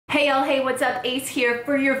Hey y'all, hey, what's up? Ace here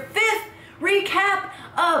for your 5th recap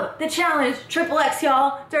of the challenge. Triple X,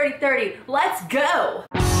 y'all. Dirty 30. Let's go!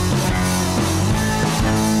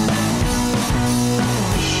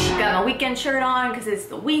 Got my weekend shirt on because it's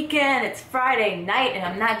the weekend. It's Friday night and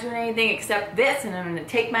I'm not doing anything except this, and I'm gonna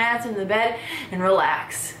take my ass into the bed and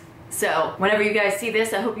relax. So, whenever you guys see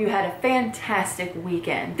this, I hope you had a fantastic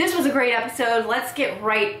weekend. This was a great episode. Let's get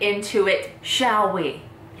right into it, shall we?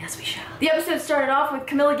 Yes, we shall. The episode started off with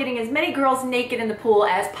Camilla getting as many girls naked in the pool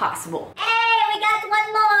as possible. Hey, we got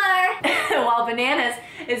one more! While Bananas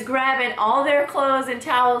is grabbing all their clothes and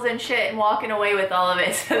towels and shit and walking away with all of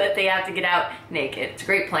it so that they have to get out naked. It's a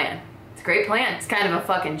great plan. It's a great plan. It's kind of a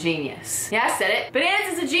fucking genius. Yeah, I said it.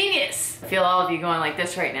 Bananas is a genius. I feel all of you going like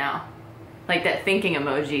this right now. Like that thinking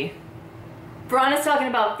emoji. Veronica's talking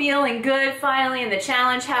about feeling good finally in the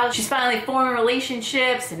challenge house. She's finally forming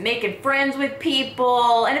relationships and making friends with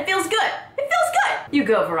people, and it feels good. It feels good. You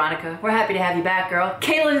go, Veronica. We're happy to have you back, girl.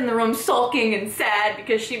 Kayla's in the room sulking and sad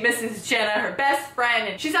because she misses Jenna, her best friend,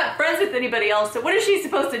 and she's not friends with anybody else, so what is she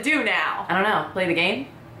supposed to do now? I don't know. Play the game?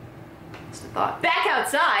 Just a thought. Back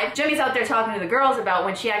outside, Jemmy's out there talking to the girls about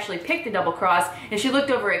when she actually picked the double cross, and she looked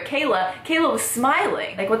over at Kayla. Kayla was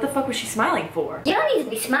smiling. Like, what the fuck was she smiling for? You don't need to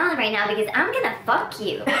be smiling right now because I'm gonna fuck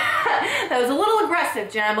you. That was a little aggressive,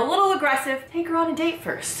 Jem. A little aggressive. Take her on a date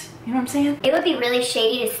first. You know what I'm saying? It would be really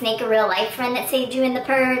shady to snake a real life friend that saved you in the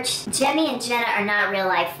purge. Jemmy and Jenna are not real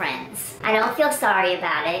life friends. I don't feel sorry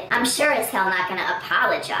about it. I'm sure as hell not gonna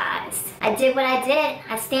apologize. I did what I did.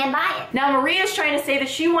 I stand by it. Now Maria's trying to say that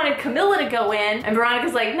she wanted Camilla to go in, and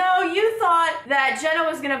Veronica's like, no, you thought that Jenna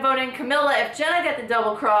was gonna vote in Camilla if Jenna got the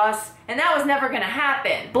double cross, and that was never gonna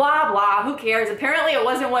happen. Blah, blah, who cares? Apparently it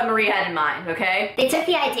wasn't what Maria had in mind, okay? They took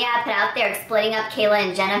the idea I put out there of splitting up Kayla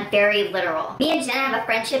and Jenna very literal. Me and Jenna have a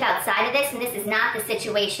friendship outside of this, and this is not the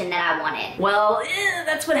situation that I wanted. Well,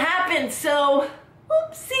 that's what happened, so...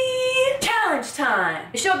 Oopsie! Challenge time!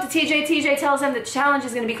 They show up to TJ. TJ tells them the challenge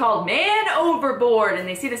is going to be called Man Overboard, and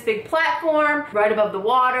they see this big platform right above the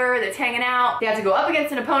water that's hanging out. They have to go up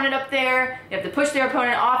against an opponent up there. They have to push their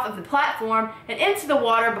opponent off of the platform and into the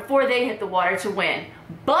water before they hit the water to win.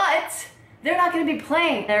 But they're not going to be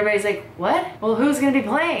playing. And everybody's like, what? Well, who's going to be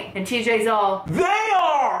playing? And TJ's all, they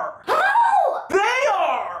are! Who? They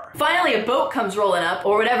are! Finally, a boat comes rolling up,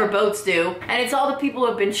 or whatever boats do, and it's all the people who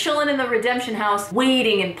have been chilling in the redemption house,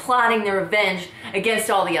 waiting and plotting their revenge against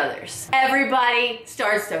all the others. Everybody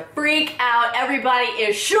starts to freak out. Everybody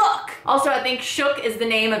is shook. Also, I think shook is the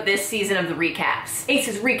name of this season of the recaps.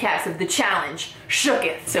 Ace's recaps of the challenge.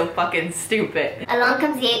 Shooketh. So fucking stupid. Along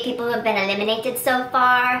comes the 8 people who have been eliminated so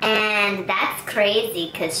far, and that's crazy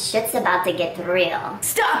because shit's about to get real.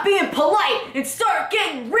 Stop being polite and start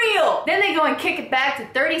getting real! Then they go and kick it back to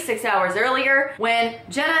 36 hours earlier when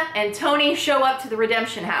Jenna and Tony show up to the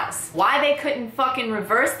redemption house. Why they couldn't fucking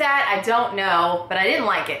reverse that, I don't know, but I didn't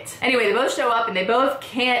like it. Anyway, they both show up and they both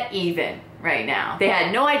can't even right now. They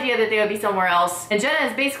had no idea that they would be somewhere else. And Jenna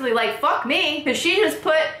is basically like, fuck me, because she just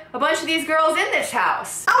put a bunch of these girls in this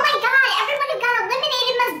house. Oh my god, everyone who got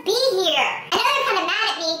eliminated must be here. I know they're kind of mad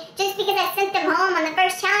at me just because I sent them home on the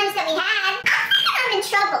first challenge that we had. I'm in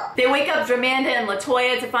trouble. They wake up Dramanda and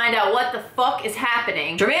Latoya to find out what the fuck is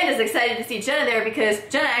happening. Dramanda's excited to see Jenna there because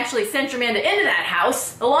Jenna actually sent Dramanda into that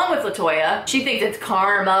house along with Latoya. She thinks it's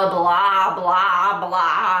karma, blah, blah,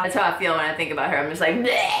 blah. That's how I feel when I think about her. I'm just like,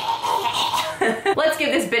 bleh. Let's give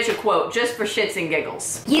this bitch a quote just for shits and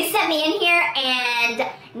giggles. You sent me in here and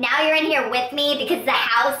now you're in here with me because the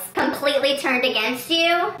house completely turned against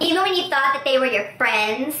you? Even when you thought that they were your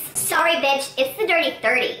friends? Sorry, bitch, it's the Dirty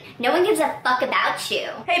 30. No one gives a fuck about you.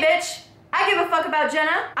 Hey, bitch. I give a fuck about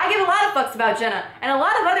Jenna. I give a lot of fucks about Jenna. And a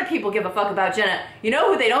lot of other people give a fuck about Jenna. You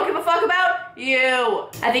know who they don't give a fuck about? You.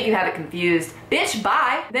 I think you have it confused. Bitch,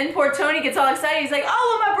 bye. Then poor Tony gets all excited. He's like,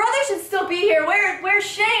 oh, well, my brother should still be here. Where's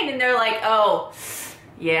Shane? And they're like, oh,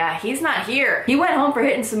 yeah, he's not here. He went home for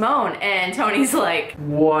hitting Simone. And Tony's like,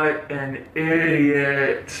 what an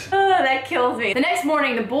idiot. Oh, that kills me. The next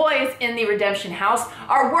morning, the boys in the redemption house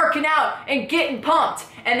are working out and getting pumped.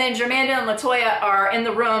 And then Dramanda and Latoya are in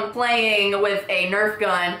the room playing with a Nerf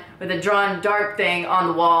gun with a drawn dart thing on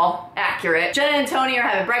the wall. Accurate. Jenna and Tony are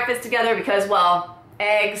having breakfast together because, well,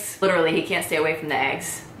 eggs. Literally, he can't stay away from the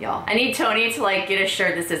eggs, y'all. I need Tony to like get a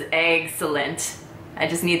shirt that says excellent. I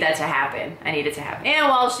just need that to happen. I need it to happen. And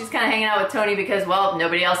well, she's kind of hanging out with Tony because, well,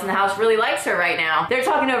 nobody else in the house really likes her right now. They're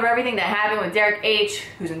talking over everything that happened with Derek H,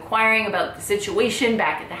 who's inquiring about the situation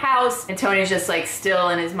back at the house. And Tony's just like still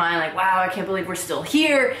in his mind like, wow, I can't believe we're still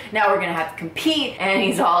here. Now we're gonna have to compete. And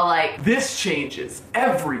he's all like, This changes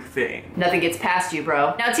everything. nothing gets past you,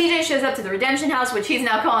 bro. Now TJ shows up to the Redemption House, which he's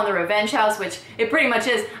now calling the Revenge House, which it pretty much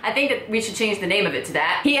is. I think that we should change the name of it to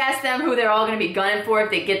that. He asks them who they're all gonna be gunning for if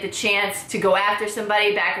they get the chance to go after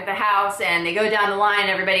somebody back at the house, and they go down the line,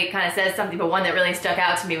 everybody kind of says something, but one that really stuck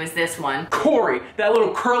out to me was this one. Corey, that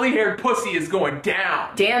little curly-haired pussy is going down.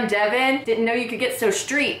 Damn, Devin, didn't know you could get so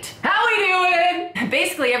street. How we doing?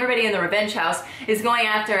 Basically, everybody in the Revenge House is going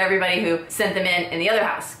after everybody who sent them in the other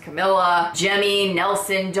house. Camilla, Jemmy,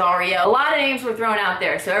 Nelson, Dario. A lot of names were thrown out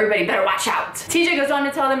there, so everybody better watch out. TJ goes on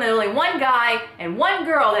to tell them that only one guy and one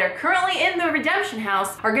girl that are currently in the Redemption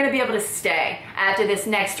House are gonna be able to stay after this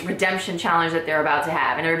next redemption challenge that they're about to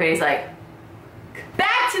have. And everybody's like,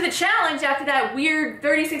 back to the challenge after that weird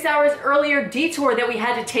 36 hours earlier detour that we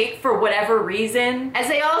had to take for whatever reason. As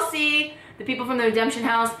they all see the people from the Redemption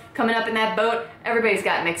House coming up in that boat, everybody's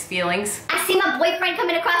got mixed feelings. I see my boyfriend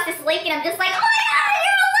coming across this lake and I'm just like, oh my god,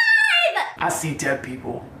 you're alive! I see dead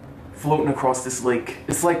people floating across this lake.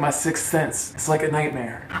 It's like my sixth sense. It's like a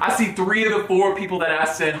nightmare. I see 3 of the 4 people that I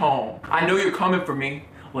sent home. I know you're coming for me.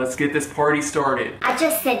 Let's get this party started. I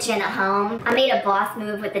just sent Jenna home. I made a boss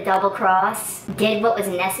move with the double cross. Did what was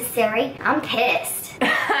necessary. I'm pissed.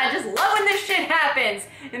 I just love when this shit happens.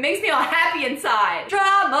 It makes me all happy inside.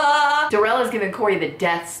 Drama! Dorella's giving Corey the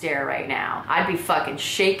death stare right now. I'd be fucking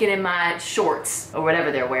shaking in my shorts or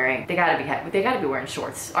whatever they're wearing. They gotta be wearing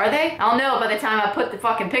shorts. Are they? I'll know by the time I put the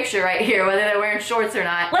fucking picture right here whether they're wearing shorts or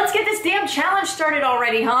not. Let's get this damn challenge started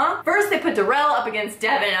already, huh? First they put Dorella up against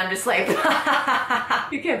Devin and I'm just like,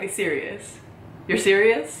 you can't be serious. You're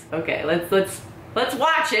serious? Okay, let's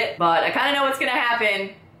watch it. But I kinda know what's gonna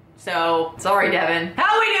happen. So, sorry Devin.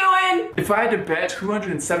 How we doing? If I had to bet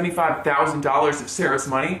 $275,000 of Sarah's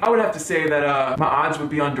money, I would have to say that my odds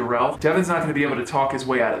would be on Darrell. Devin's not going to be able to talk his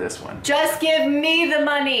way out of this one. Just give me the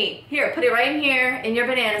money. Here, put it right in here in your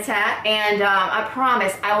bananas hat, and I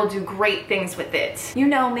promise I will do great things with it. You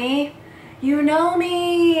know me. You know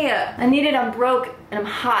me. I need it, I'm broke, and I'm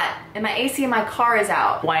hot, and my AC in my car is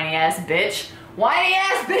out. Whiny ass bitch. Whiny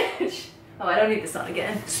ass bitch. Oh, I don't need this on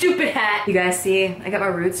again. Stupid hat. You guys see, I got my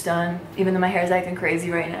roots done. Even though my hair is acting crazy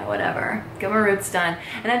right now, whatever. Got my roots done.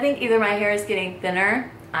 And I think either my hair is getting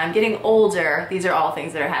thinner, I'm getting older. These are all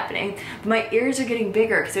things that are happening. But my ears are getting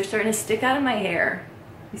bigger because they're starting to stick out of my hair.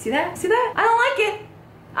 You see that? See that? I don't like it.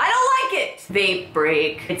 I don't like it. Vape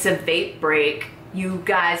break. It's a vape break. You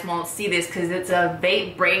guys won't see this because it's a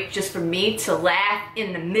vape break just for me to laugh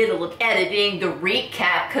in the middle of editing the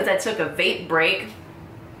recap because I took a vape break.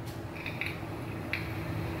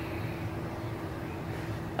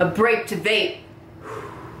 A break to vape.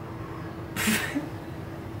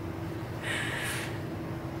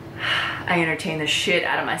 I entertain the shit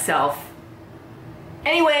out of myself.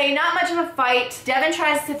 Anyway, not much of a fight. Devin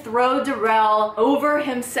tries to throw Darrell over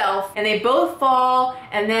himself and they both fall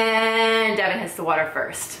and then Devin hits the water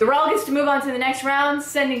first. Darrell gets to move on to the next round,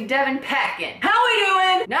 sending Devin packing. How we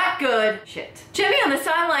doing? Not good. Shit. Jimmy on the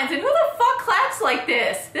sidelines and who the fuck claps like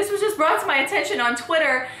this? This was just brought to my attention on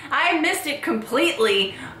Twitter. I missed it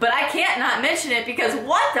completely, but I can't not mention it because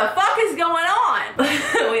what the fuck is going on?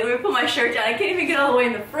 Wait, let me put my shirt down. I can't even get all the way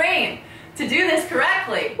in the frame to do this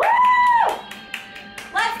correctly. Woo!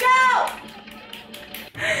 Let's go!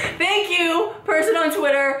 Thank you, person on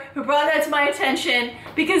Twitter who brought that to my attention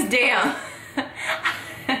because damn,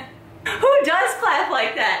 who does clap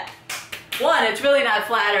like that? One, it's really not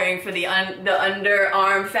flattering for the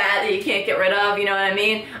underarm fat that you can't get rid of, you know what I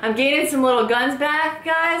mean? I'm gaining some little guns back,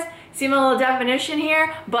 guys. See my little definition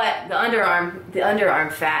here? But the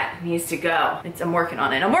underarm fat needs to go. I'm working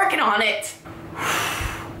on it. I'm working on it.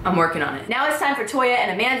 I'm working on it. Now it's time for Toya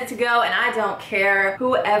and Amanda to go, and I don't care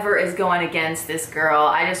whoever is going against this girl.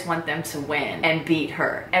 I just want them to win and beat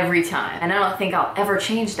her every time. And I don't think I'll ever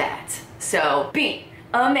change that. So, beat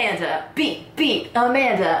Amanda. Beat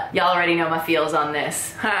Amanda. Y'all already know my feels on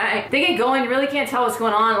this. Alright? They get going, you really can't tell what's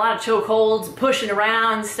going on. A lot of chokeholds, pushing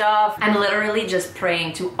around and stuff. I'm literally just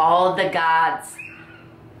praying to all the gods.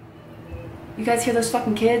 You guys hear those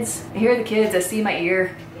fucking kids? I hear the kids, I see my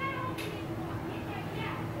ear.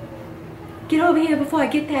 Get over here before I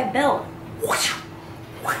get that belt.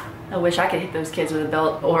 I wish I could hit those kids with a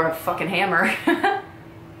belt or a fucking hammer. I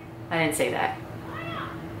didn't say that.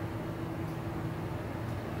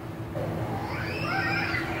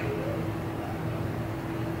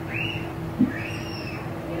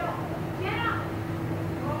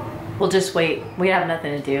 We'll just wait. We have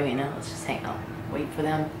nothing to do, you know? Let's just hang out. Wait for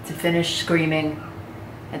them to finish screaming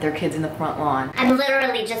at their kids in the front lawn. I'm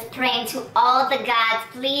literally just praying to all the gods,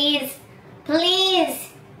 please, please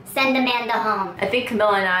send Amanda home. I think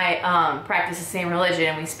Camilla and I practice the same religion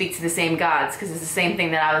and we speak to the same gods because it's the same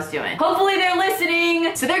thing that I was doing. Hopefully they're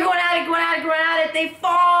listening. So they're going at it, going at it, going at it. They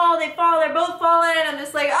fall, they're both falling. And I'm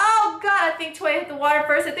just like, oh God, I think Toy hit the water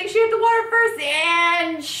first. I think she hit the water first.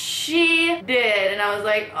 And she did. And I was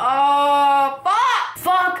like, oh,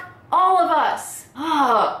 fuck all of us.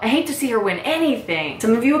 Oh, I hate to see her win anything.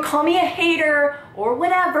 Some of you would call me a hater or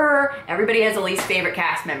whatever. Everybody has a least favorite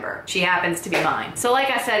cast member. She happens to be mine. So like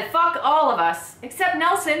I said, fuck all of us, except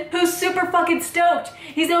Nelson, who's super fucking stoked.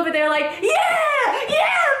 He's over there like, yeah,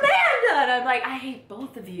 Amanda! And I'm like, I hate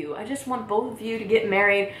both of you. I just want both of you to get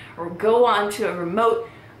married or go on to a remote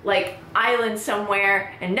like island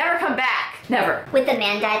somewhere and never come back. Never. With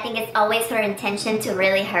Amanda, I think it's always her intention to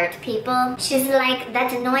really hurt people. She's like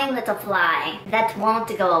that annoying little fly that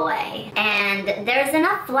won't go away. And there's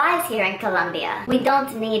enough flies here in Colombia. We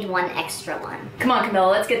don't need one extra one. Come on, Camilla,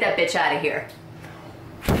 let's get that bitch out of here.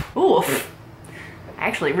 Oof. I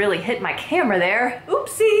actually really hit my camera there.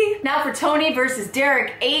 Oopsie. Now for Tony versus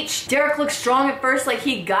Derek H. Derek looks strong at first, like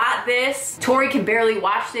he got this. Tori can barely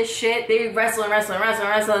watch this shit. They wrestle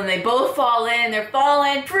and they both fall in. They're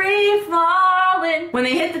falling, free falling. When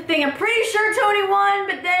they hit the thing, I'm pretty sure Tony won,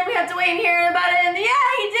 but then we have to wait and hear about it. And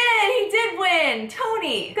yeah, he did win.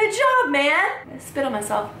 Tony, good job, man. I spit on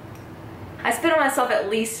myself. I spit on myself at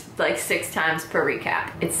least like 6 times per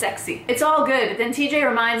recap. It's sexy. It's all good, but then TJ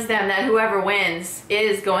reminds them that whoever wins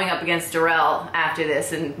is going up against Darrell after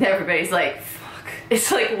this, and everybody's like, fuck.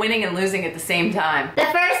 It's like winning and losing at the same time. The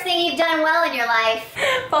first thing you've done well in your life.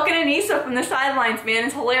 Fucking Anissa from the sidelines, man,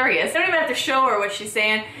 is hilarious. I don't even have to show her what she's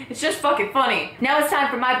saying. It's just fucking funny. Now it's time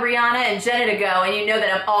for my Brianna and Jenna to go, and you know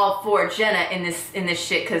that I'm all for Jenna in this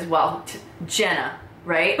shit, cause well, Jenna.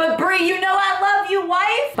 Right? But Brie, you know I love you,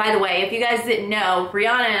 wife! By the way, if you guys didn't know,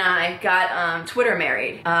 Brianna and I got Twitter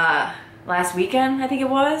married. Last weekend, I think it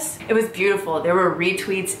was. It was beautiful. There were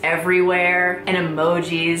retweets everywhere and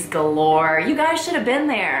emojis galore. You guys should have been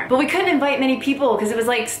there. But we couldn't invite many people because it was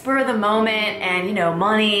like spur of the moment and, you know,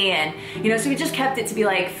 money and, you know, so we just kept it to be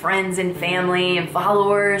like friends and family and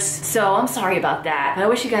followers. So I'm sorry about that. But I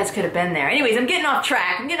wish you guys could have been there. Anyways, I'm getting off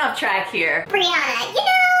track. Here. Brianna, you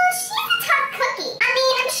know, she's a tough cookie. I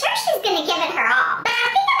mean, I'm sure she's gonna give it her all. But I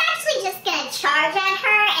think I'm actually just gonna charge at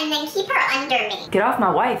her and then keep her under me. Get off my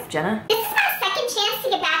wife, Jenna. This is my second chance to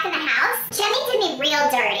get back in the house. Jemmy did me real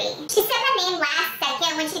dirty. She said my name last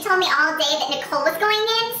second when she told me all day that Nicole was going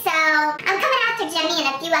in, so I'm coming after Jemmy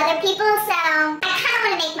and a few other people, so I kind of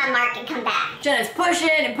want to make my mark and come back. Jenna's pushing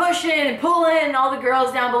and pulling, and all the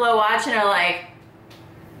girls down below watching are like,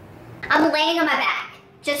 I'm laying on my back,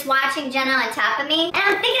 just watching Jenna on top of me, and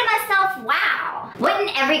I'm thinking to myself, wow,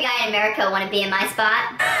 wouldn't every guy in America want to be in my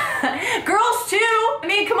spot? girls too! I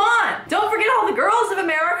mean, come on! Don't forget all the girls of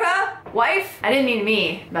America! Wife? I didn't mean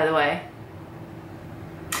me, by the way.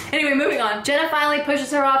 Anyway, moving on. Jenna finally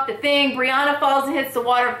pushes her off the thing. Brianna falls and hits the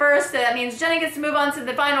water first, so that means Jenna gets to move on to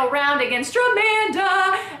the final round against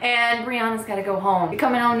Amanda. And Brianna's gotta go home. You're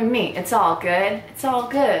coming home to me. It's all good. It's all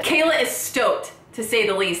good. Kayla is stoked, to say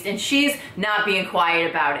the least, and she's not being quiet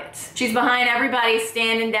about it. She's behind everybody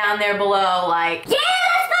standing down there below like, yeah,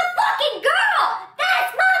 that's my fucking girl!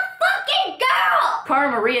 That's my fucking girl!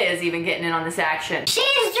 Cara Maria is even getting in on this action. She's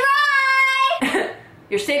dry!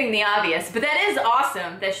 You're stating the obvious, but that is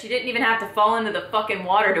awesome that she didn't even have to fall into the fucking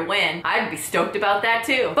water to win. I'd be stoked about that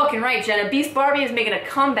too. Fucking right, Jenna. Beast Barbie is making a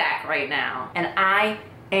comeback right now, and I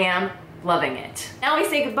am loving it. Now we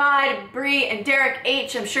say goodbye to Brie and Derek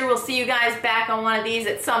H. I'm sure we'll see you guys back on one of these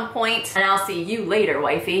at some point, and I'll see you later,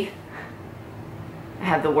 wifey. I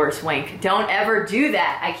have the worst wink. Don't ever do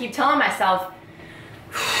that. I keep telling myself.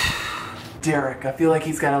 Derek, I feel like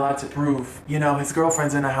he's got a lot to prove. You know, his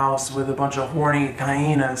girlfriend's in the house with a bunch of horny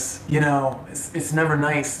hyenas. You know, it's never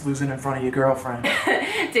nice losing in front of your girlfriend.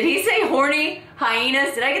 Did he say horny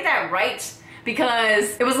hyenas? Did I get that right?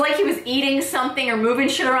 Because it was like he was eating something or moving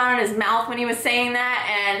shit around in his mouth when he was saying that,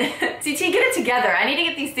 and CT, get it together. I need to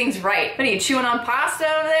get these things right. What are you, chewing on pasta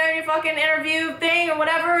over there in your fucking interview thing or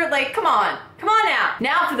whatever? Like, come on. Come on now.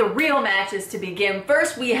 Now for the real matches to begin.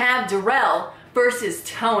 First we have Darrell versus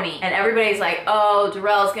Tony. And everybody's like, oh,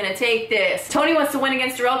 Darrell's gonna take this. Tony wants to win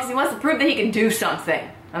against Darrell because he wants to prove that he can do something,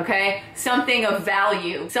 okay? Something of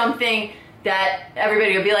value. Something that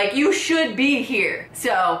everybody will be like, you should be here.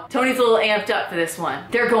 So Tony's a little amped up for this one.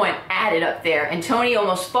 They're going at it up there, and Tony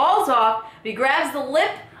almost falls off, but he grabs the lip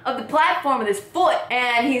of the platform with his foot,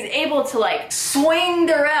 and he's able to like swing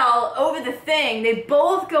Darrell over the thing. They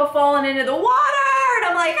both go falling into the water, and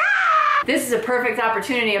I'm like, ah! This is a perfect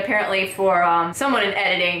opportunity apparently for someone in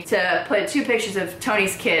editing to put 2 pictures of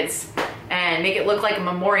Tony's kids and make it look like a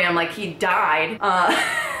memoriam, like he died.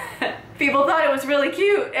 People thought it was really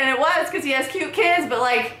cute, and it was because he has cute kids, but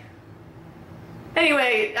like,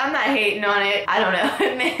 anyway, I'm not hating on it. I don't know,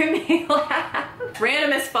 it made me laugh.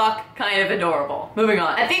 Random as fuck, kind of adorable. Moving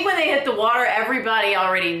on. I think when they hit the water, everybody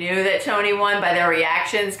already knew that Tony won by their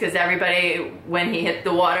reactions, because everybody, when he hit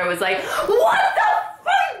the water, was like, what the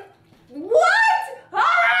fuck? What?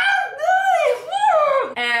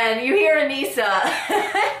 And you hear Anissa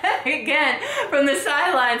again from the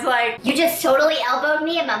sidelines like, You just totally elbowed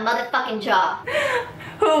me in my motherfucking jaw.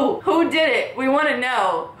 Who did it? We want to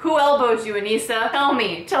know. Who elbowed you, Anissa? Tell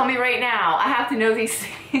me right now. I have to know these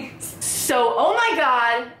things. So, oh my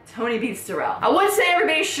God, Tony beats Darrell. I would say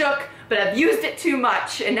everybody shook, but I've used it too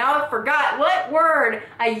much, and now I forgot what word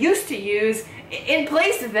I used to use in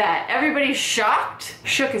place of that. Everybody's shocked?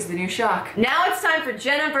 Shook is the new shock. Now it's time for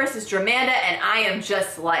Jenna versus Dramanda, and I am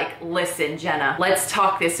just like, listen, Jenna, let's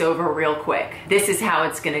talk this over real quick. This is how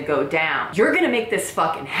it's gonna go down. You're gonna make this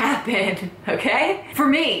fucking happen, okay? For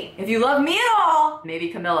me, if you love me at all, maybe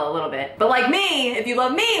Camilla a little bit, but like me, if you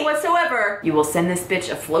love me whatsoever, you will send this bitch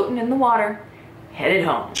a-floating in the water, headed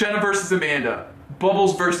home. Jenna versus Amanda.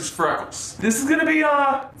 Bubbles versus Freckles. This is gonna be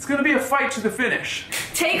it's gonna be a fight to the finish.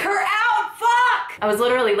 Take her out, fuck! I was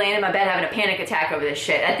literally laying in my bed having a panic attack over this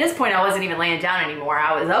shit. At this point, I wasn't even laying down anymore.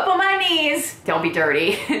 I was up on my knees, don't be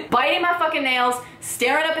dirty, biting my fucking nails,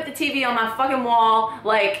 staring up at the TV on my fucking wall,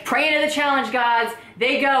 like praying to the challenge gods.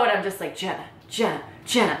 They go, and I'm just like, Jenna, Jenna,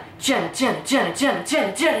 Jenna, Jenna, Jenna, Jenna, Jenna, Jenna,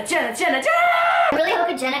 Jenna, Jenna, Jenna, Jenna. I really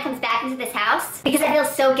hope Jenna comes back into this house because I feel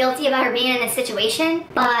so guilty about her being in this situation,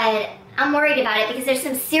 but I'm worried about it because there's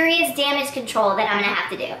some serious damage control that I'm gonna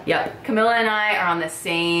have to do. Yep, Camilla and I are on the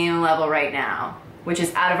same level right now, which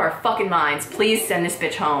is out of our fucking minds. Please send this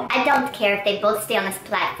bitch home. I don't care if they both stay on this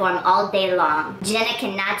platform all day long. Jenna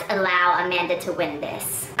cannot allow Amanda to win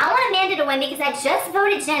this. I want Amanda to win because I just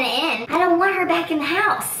voted Jenna in. I don't want her back in the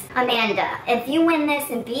house. Amanda, if you win this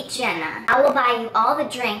and beat Jenna, I will buy you all the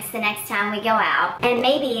drinks the next time we go out, and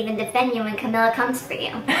maybe even defend you when Camilla comes for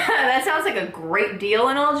you. That sounds like a great deal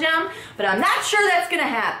and all, Jem, but I'm not sure that's gonna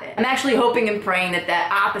happen. I'm actually hoping and praying that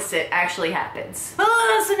that opposite actually happens.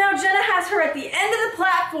 So now Jenna has her at the end of the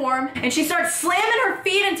platform, and she starts slamming her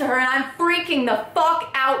feet into her, and I'm freaking the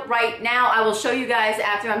fuck out right now. I will show you guys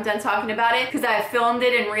after I'm done talking about it, because I filmed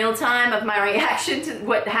it in real time of my reaction to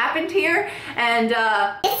what happened here, and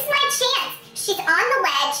This is my chance. She's on the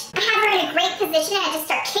ledge. I have her in a great position and I just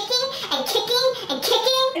start kicking and kicking and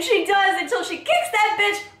kicking. and she does until she kicks that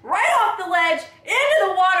bitch right off the ledge into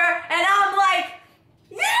the water, and I'm like,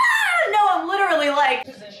 yeah! No, I'm literally like,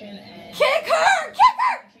 kick her! Kick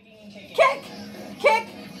her!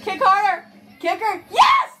 Kick harder! Kick her!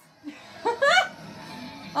 Yes!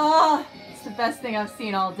 Oh, it's the best thing I've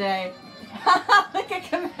seen all day. Look at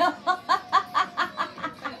Camilla.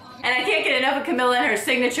 And I can't get enough of Camilla and her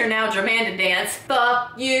signature now Dramanda dance.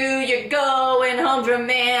 Fuck you, you're going home,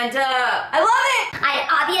 Dramanda. I love it! I'd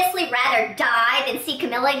obviously rather die than see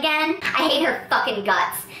Camilla again. I hate her fucking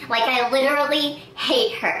guts. Like, I literally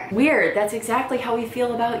hate her. Weird, that's exactly how we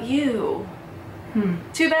feel about you.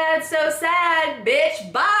 Too bad, so sad,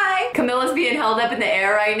 bitch, bye! Camilla's being held up in the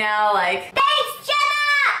air right now, like, Thanks,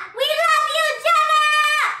 Jenna! We love you,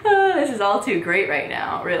 Jenna! this is all too great right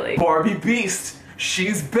now, really. Barbie Beast.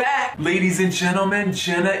 She's back! Ladies and gentlemen,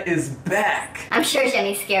 Jenna is back! I'm sure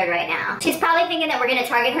Jenny's scared right now. She's probably thinking that we're gonna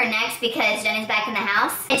target her next because Jenna's back in the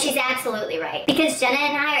house. And she's absolutely right. Because Jenna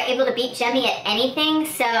and I are able to beat Jemmy at anything,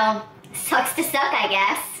 so sucks to suck, I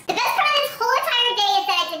guess. The best part of this whole entire day is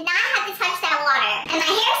that I did not have to touch that water. And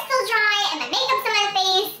my hair's still dry and my makeup's on my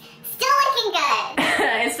face. Still looking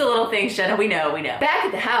good. It's the little things, Jenna, we know. Back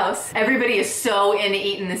at the house, everybody is so into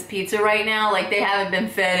eating this pizza right now, like they haven't been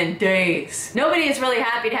fed in days. Nobody is really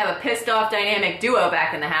happy to have a pissed off dynamic duo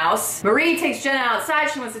back in the house. Marie takes Jenna outside,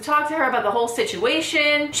 she wants to talk to her about the whole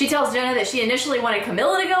situation. She tells Jenna that she initially wanted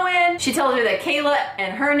Camilla to go in. She tells her that Kayla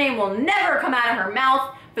and her name will never come out of her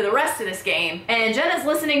mouth for the rest of this game. And Jenna's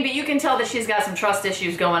listening, but you can tell that she's got some trust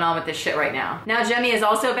issues going on with this shit right now. Now Jemmy is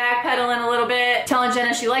also backpedaling a little bit, telling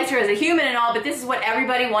Jenna she likes her as a human and all, but this is what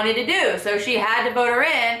everybody wanted to do. So she had to vote her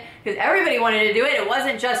in, because everybody wanted to do it. It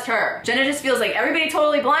wasn't just her. Jenna just feels like everybody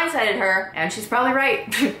totally blindsided her, and she's probably right.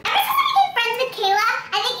 Ever since I became friends with Kayla,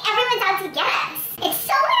 I think everyone's out to get us. It's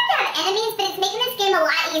so weird to have enemies, but it's making this game a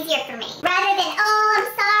lot easier for me. Rather than, oh, I'm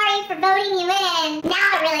sorry for voting you in. Now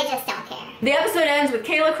I really just don't care. The episode ends with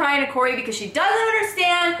Kayla crying to Corey because she doesn't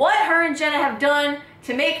understand what her and Jenna have done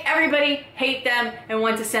to make everybody hate them and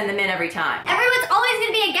want to send them in every time. Everyone's always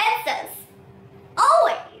gonna be against us.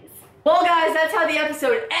 Always. Well guys, that's how the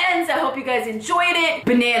episode ends. I hope you guys enjoyed it.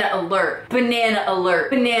 Banana alert, banana alert,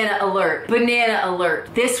 banana alert, banana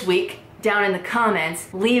alert. This week, down in the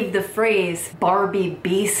comments, leave the phrase Barbie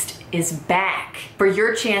Beast is back for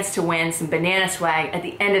your chance to win some banana swag at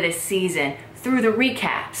the end of this season through the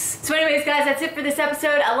recaps. So anyways guys, that's it for this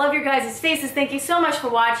episode. I love your guys' faces. Thank you so much for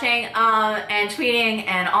watching and tweeting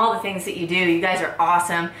and all the things that you do. You guys are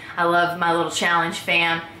awesome. I love my little challenge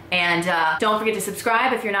fam. And don't forget to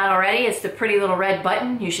subscribe if you're not already. It's the pretty little red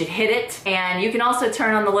button. You should hit it. And you can also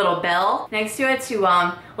turn on the little bell next to it to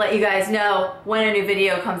let you guys know when a new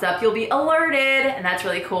video comes up. You'll be alerted, and that's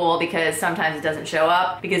really cool because sometimes it doesn't show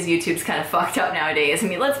up because YouTube's kind of fucked up nowadays. I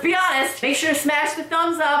mean, let's be honest. Make sure to smash the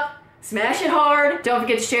thumbs up. Smash it hard. Don't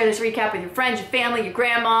forget to share this recap with your friends, your family, your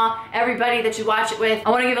grandma, everybody that you watch it with. I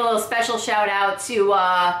want to give a little special shout out to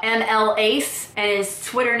ML Ace, and his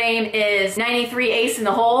Twitter name is 93 Ace in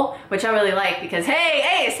the hole, which I really like because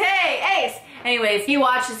hey Ace, hey Ace. Anyways, he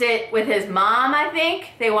watches it with his mom, I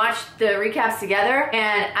think. They watch the recaps together,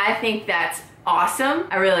 and I think that's awesome.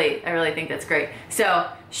 I really think that's great. So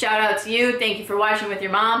shout out to you. Thank you for watching with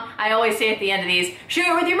your mom. I always say at the end of these,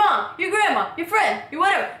 share it with your mom, your grandma, your friend, your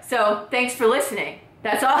whatever. So thanks for listening.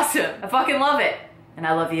 That's awesome. I fucking love it. And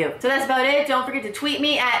I love you. So that's about it. Don't forget to tweet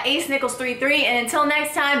me at AceNichols33. And until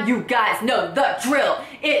next time, you guys know the drill.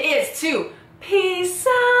 It is to peace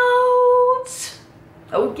out.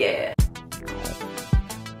 Oh yeah.